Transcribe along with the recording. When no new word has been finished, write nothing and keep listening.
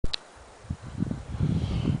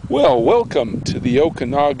Well, welcome to the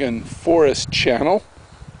Okanogan Forest channel.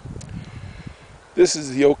 This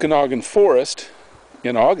is the Okanogan Forest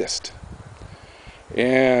in August.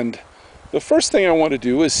 And the first thing I want to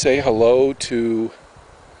do is say hello to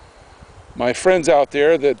my friends out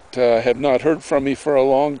there that have not heard from me for a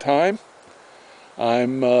long time.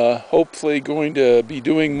 I'm hopefully going to be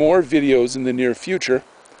doing more videos in the near future.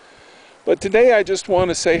 But today I just want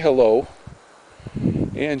to say hello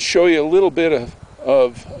and show you a little bit of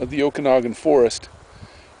the Okanogan Forest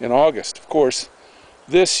in August. Of course,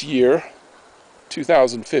 this year,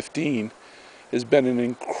 2015, has been an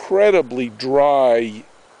incredibly dry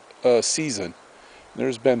season.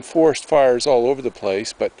 There's been forest fires all over the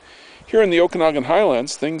place, but here in the Okanogan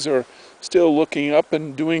Highlands, things are still looking up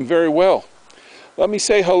and doing very well. Let me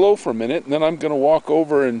say hello for a minute, and then I'm going to walk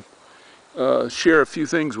over and share a few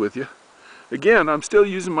things with you. Again, I'm still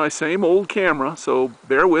using my same old camera, so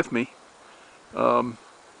bear with me.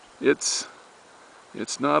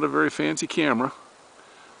 It's not a very fancy camera,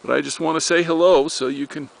 but I just want to say hello so you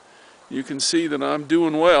can see that I'm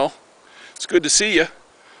doing well. It's good to see you.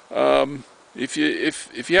 If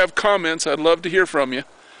you have comments, I'd love to hear from you.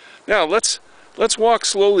 Now let's walk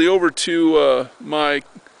slowly over to my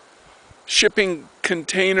shipping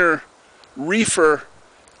container reefer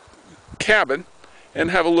cabin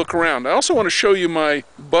and have a look around. I also want to show you my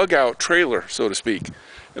bug out trailer, so to speak,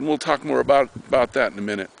 and we'll talk more about that in a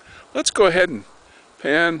minute. Let's go ahead and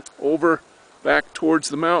pan over back towards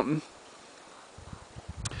the mountain.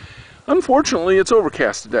 Unfortunately, it's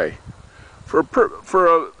overcast today. For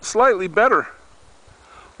a slightly better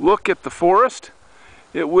look at the forest,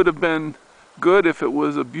 it would have been good if it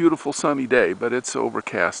was a beautiful sunny day, but it's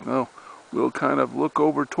overcast. Now we'll kind of look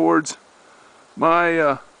over towards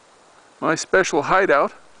my my special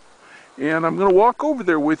hideout, and I'm going to walk over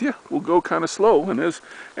there with you. We'll go kind of slow, and as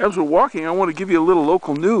we're walking, I want to give you a little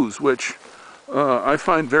local news, which I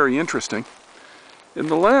find very interesting. In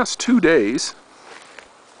the last 2 days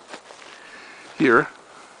here,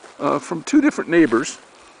 from two different neighbors,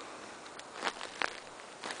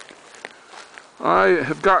 I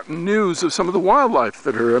have gotten news of some of the wildlife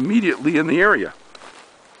that are immediately in the area.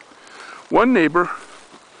 One neighbor,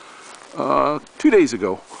 2 days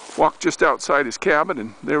ago, walked just outside his cabin,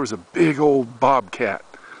 and there was a big old bobcat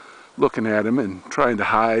looking at him and trying to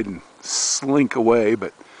hide and slink away,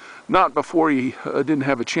 but not before he didn't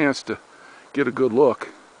have a chance to get a good look.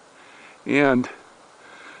 And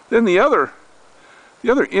then the other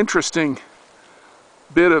interesting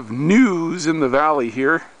bit of news in the valley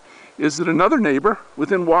here is that another neighbor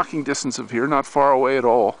within walking distance of here, not far away at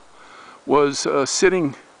all, was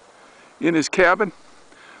sitting in his cabin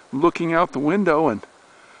looking out the window, and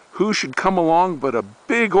who should come along but a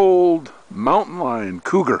big old mountain lion,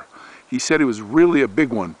 cougar. He said he was really a big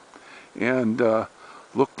one, and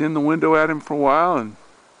looked in the window at him for a while and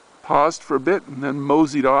paused for a bit and then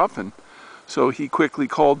moseyed off. And so he quickly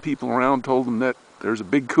called people around, told them that there's a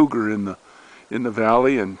big cougar in the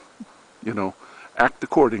valley, and act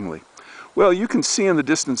accordingly. Well, you can see in the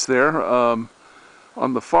distance there on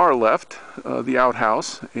the far left the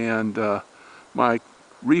outhouse and my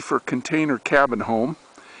reefer container cabin home,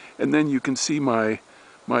 and then you can see my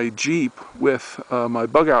Jeep with my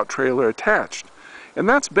bug out trailer attached. And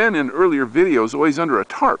that's been in earlier videos, always under a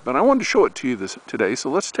tarp, but I wanted to show it to you today,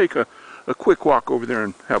 so let's take a quick walk over there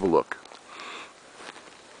and have a look.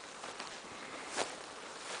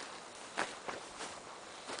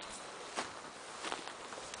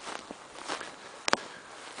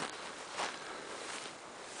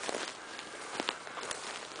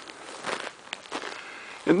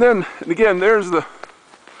 And again, there's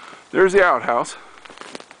the outhouse.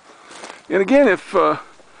 And again, if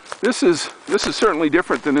this is certainly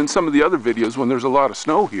different than in some of the other videos when there's a lot of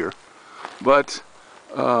snow here, but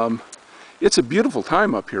it's a beautiful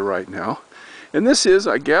time up here right now. And this is,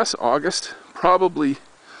 I guess, August, probably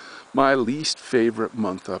my least favorite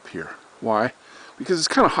month up here. Why? Because it's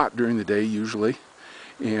kind of hot during the day usually,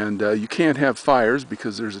 and you can't have fires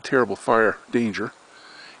because there's a terrible fire danger,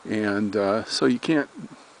 and so you can't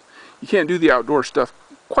do the outdoor stuff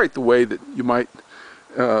quite the way that you might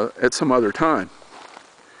at some other time.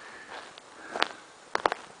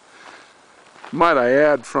 Might I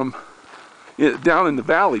add, from down in the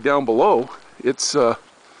valley down below, it's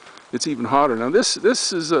even hotter. Now this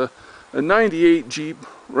is a 98 Jeep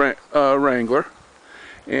Wrangler,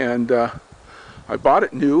 and I bought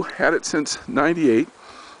it new, had it since 98,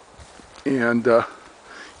 and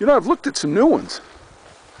I've looked at some new ones,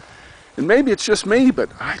 and maybe it's just me, but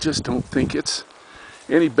I just don't think it's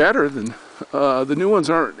any better than the new ones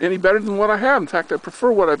aren't any better than what I have. In fact, I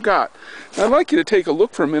prefer what I've got. I'd like you to take a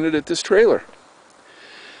look for a minute at this trailer.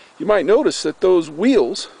 you might notice that those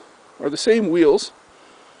wheels are the same wheels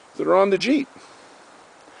that are on the Jeep.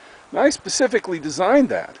 And I specifically designed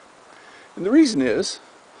that. And the reason is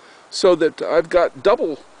so that I've got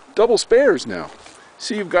double spares now.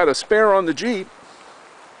 See, you've got a spare on the Jeep,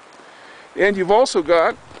 and you've also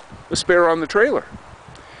got a spare on the trailer.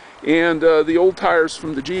 And the old tires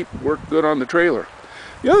from the Jeep work good on the trailer.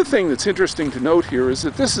 The other thing that's interesting to note here is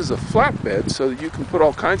that this is a flatbed, so that you can put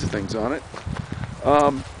all kinds of things on it.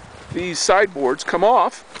 These sideboards come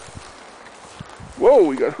off. Whoa,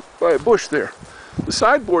 we got hit by a bush there. The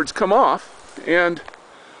sideboards come off, and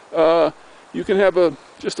you can have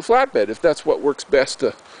just a flatbed if that's what works best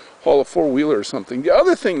to haul a four-wheeler or something. The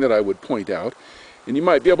other thing that I would point out, and you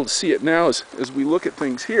might be able to see it now as we look at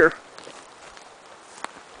things here,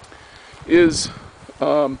 is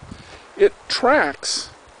it tracks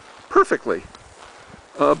perfectly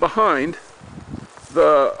behind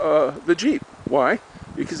the Jeep. Why?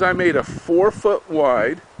 Because I made a 4-foot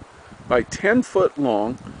wide by 10-foot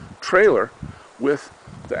long trailer with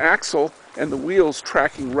the axle and the wheels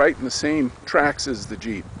tracking right in the same tracks as the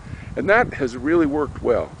Jeep. And that has really worked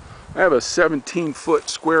well. I have a 17-foot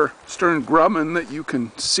square stern Grumman that you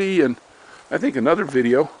can see in, I think, another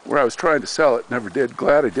video where I was trying to sell it. Never did.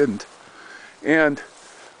 Glad I didn't. And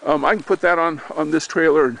I can put that on this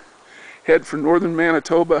trailer and head for northern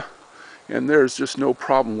Manitoba, and there's just no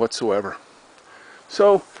problem whatsoever.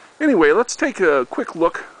 So anyway, let's take a quick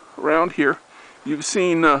look around here. You've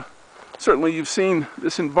seen, certainly you've seen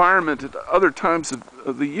this environment at other times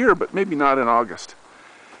of the year, but maybe not in August.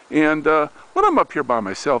 And when I'm up here by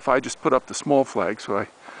myself, I just put up the small flag, so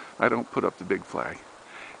I don't put up the big flag.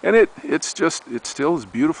 And it's still as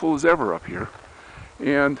beautiful as ever up here.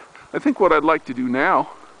 And I think what I'd like to do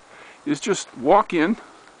now is just walk in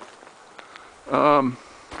to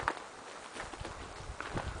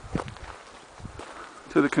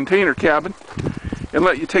the container cabin and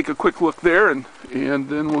let you take a quick look there, and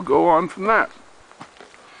then we'll go on from that.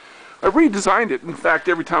 I redesigned it. In fact,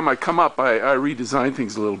 every time I come up, I redesign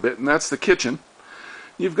things a little bit, and that's the kitchen.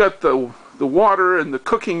 You've got the water and the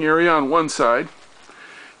cooking area on one side,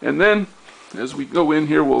 and then as we go in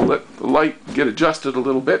here, we'll let the light get adjusted a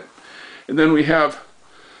little bit, and then we have,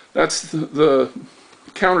 that's the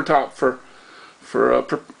countertop for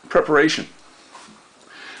preparation.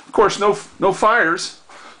 Of course, no fires,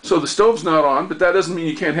 so the stove's not on, but that doesn't mean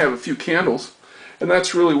you can't have a few candles, and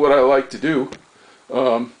that's really what I like to do.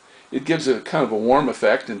 It gives it kind of a warm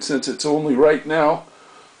effect, and since it's only right now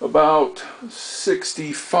about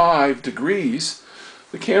 65 degrees,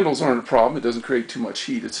 the candles aren't a problem. It doesn't create too much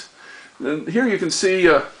heat. And here you can see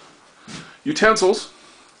utensils,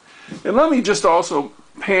 and let me just also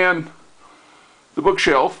pan the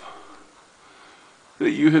bookshelf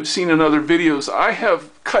that you have seen in other videos. I have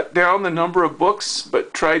cut down the number of books,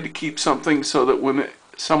 but tried to keep something so that when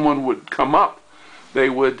someone would come up, they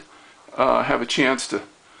would have a chance to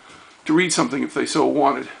read something if they so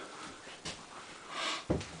wanted.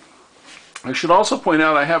 I should also point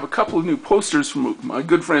out I have a couple of new posters from my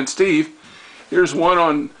good friend Steve. Here's one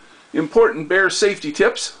on important bear safety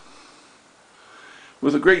tips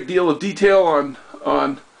with a great deal of detail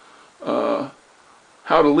on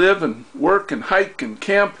how to live and work and hike and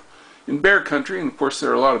camp in bear country, and of course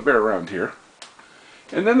there are a lot of bear around here.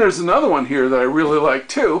 And then there's another one here that I really like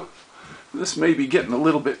too. This may be getting a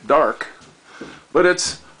little bit dark, but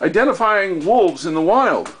it's identifying wolves in the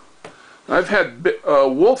wild. I've had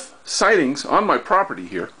wolf sightings on my property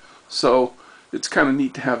here, so it's kind of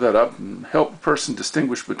neat to have that up and help a person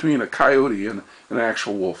distinguish between a coyote and an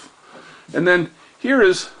actual wolf. And then here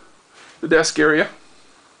is the desk area.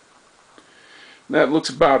 And that looks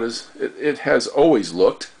about as it has always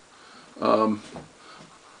looked.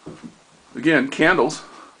 Again, candles.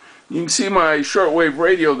 You can see my shortwave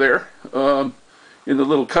radio there in the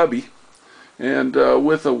little cubby. And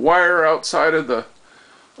with a wire outside of the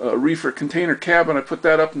REEFER container cabin, I put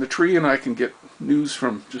that up in the tree, and I can get news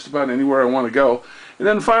from just about anywhere I want to go. And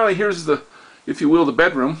then finally, here's the, if you will, the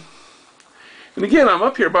bedroom. And again, I'm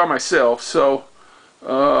up here by myself, so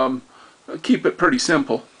I keep it pretty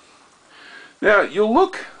simple. Now, you'll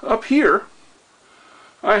look up here.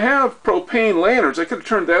 I have propane lanterns. I could have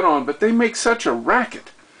turned that on, but they make such a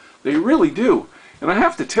racket. They really do. And I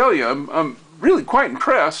have to tell you, I'm really quite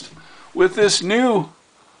impressed with this new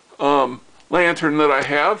lantern that I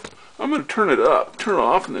have. I'm going to turn it up, turn it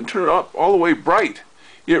off, and then turn it up all the way bright.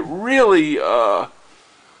 It really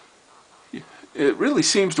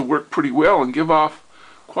seems to work pretty well and give off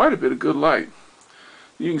quite a bit of good light.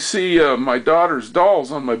 You can see my daughter's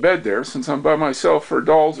dolls on my bed there. Since I'm by myself, her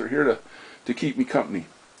dolls are here to keep me company.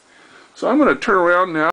 So I'm going to turn around now.